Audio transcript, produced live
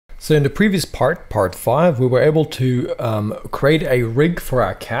So in the previous part 5, we were able to create a rig for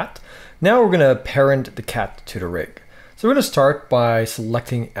our cat. Now we're going to parent the cat to the rig. So we're going to start by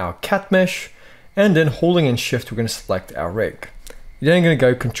selecting our cat mesh, and then holding in shift, we're going to select our rig. You're then going to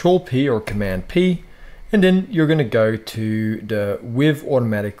go Control P or Command P, and then you're going to go to the with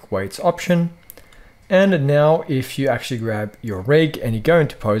automatic weights option. And now if you actually grab your rig and you go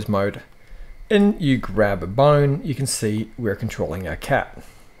into pose mode and you grab a bone, you can see we're controlling our cat.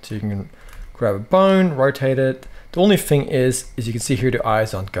 So you can grab a bone, rotate it. The only thing is you can see here the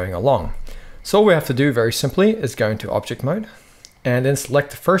eyes aren't going along. So all we have to do very simply is go into object mode and then select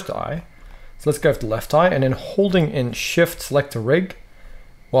the first eye. So let's go with the left eye, and then holding in shift, select the rig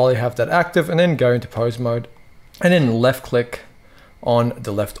while you have that active, and then go into pose mode and then left click on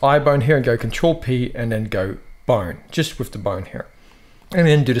the left eye bone here and go Control P and then go bone, just with the bone here. And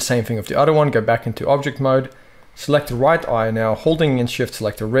then do the same thing with the other one, go back into object mode, select the right eye now, holding in shift,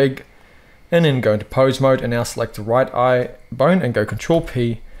 select the rig, and then go into pose mode and now select the right eye bone and go Control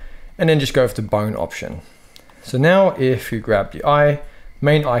P and then just go with the bone option. So now if you grab the eye,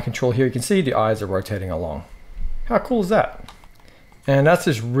 main eye control here, you can see the eyes are rotating along. How cool is that? And that's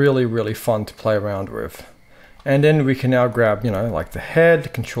just really, really fun to play around with. And then we can now grab, like the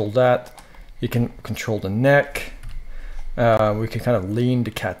head, control that. You can control the neck. We can kind of lean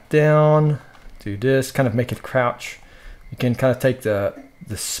the cat down, do this, kind of make it crouch. You can kind of take the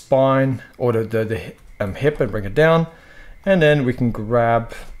spine or the hip and bring it down. And then we can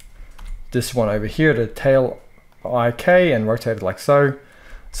grab this one over here, the tail IK, and rotate it like so.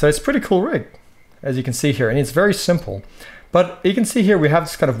 So it's a pretty cool rig, as you can see here, and it's very simple. But you can see here we have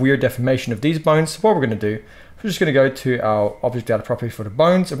this kind of weird deformation of these bones. So what we're going to do, we're just going to go to our object data property for the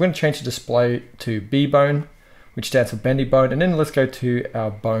bones. I'm going to change the display to B bone, which stands for bendy bone, and then let's go to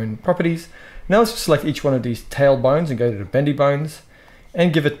our bone properties. Now let's just select each one of these tail bones and go to the bendy bones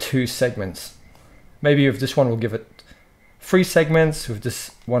and give it 2 segments. Maybe with this one we'll give it 3 segments. With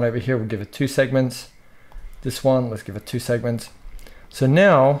this one over here we'll give it 2 segments. This one, let's give it 2 segments. So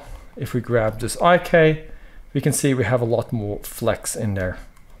now if we grab this IK, we can see we have a lot more flex in there,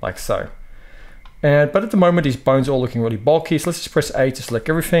 like so. But at the moment these bones are all looking really bulky, so let's just press A to select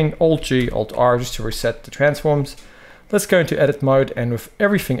everything, Alt G, Alt R just to reset the transforms. Let's go into edit mode, and with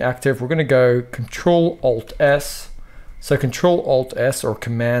everything active we're going to go Control Alt S. So Control Alt S or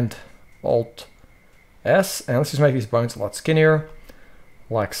Command Alt S, and let's just make these bones a lot skinnier,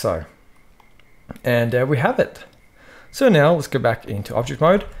 like so. And there we have it. So now let's go back into object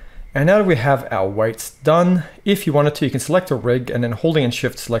mode. And now that we have our weights done, if you wanted to, you can select a rig and then holding in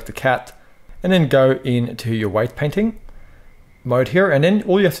shift, select the cat, and then go into your weight painting mode here. And then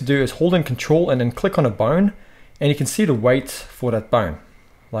all you have to do is hold in control and then click on a bone, and you can see the weight for that bone,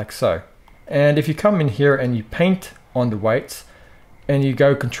 like so. And if you come in here and you paint on the weights and you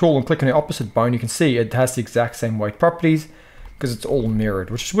go control and click on the opposite bone, you can see it has the exact same weight properties because it's all mirrored,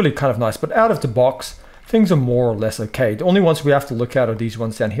 which is really kind of nice. But out of the box, things are more or less okay. The only ones we have to look at are these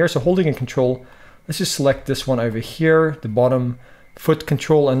ones down here. So holding in control, let's just select this one over here, the bottom foot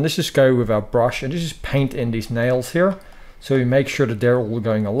control, and let's just go with our brush and just paint in these nails here. So we make sure that they're all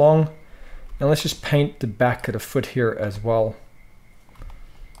going along. And let's just paint the back of the foot here as well,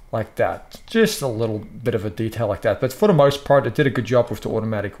 like that. Just a little bit of a detail like that. But for the most part, it did a good job with the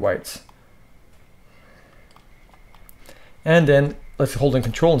automatic weights. And then let's hold in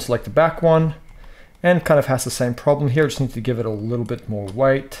control and select the back one. And kind of has the same problem here. Just need to give it a little bit more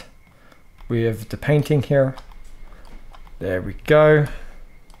weight. We have the painting here. There we go.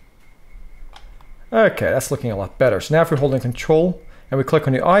 Okay, that's looking a lot better. So now if we hold in control and we click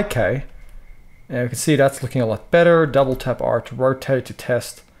on the IK, and we can see that's looking a lot better. Double tap R to rotate to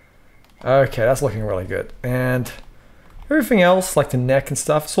test. Okay, that's looking really good. And everything else, like the neck and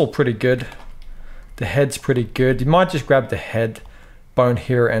stuff, it's all pretty good. The head's pretty good. You might just grab the head bone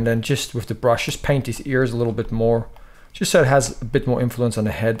here and then just with the brush, just paint these ears a little bit more, just so it has a bit more influence on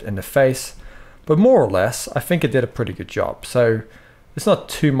the head and the face. But more or less, I think it did a pretty good job. So it's not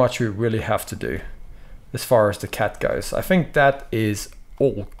too much we really have to do as far as the cat goes. I think that is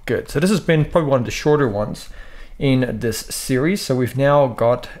all good. So this has been probably one of the shorter ones in this series. So we've now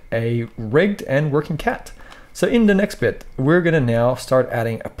got a rigged and working cat. So in the next bit, we're gonna now start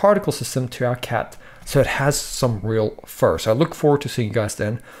adding a particle system to our cat so it has some real fur. So I look forward to seeing you guys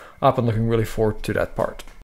then. I've been looking really forward to that part.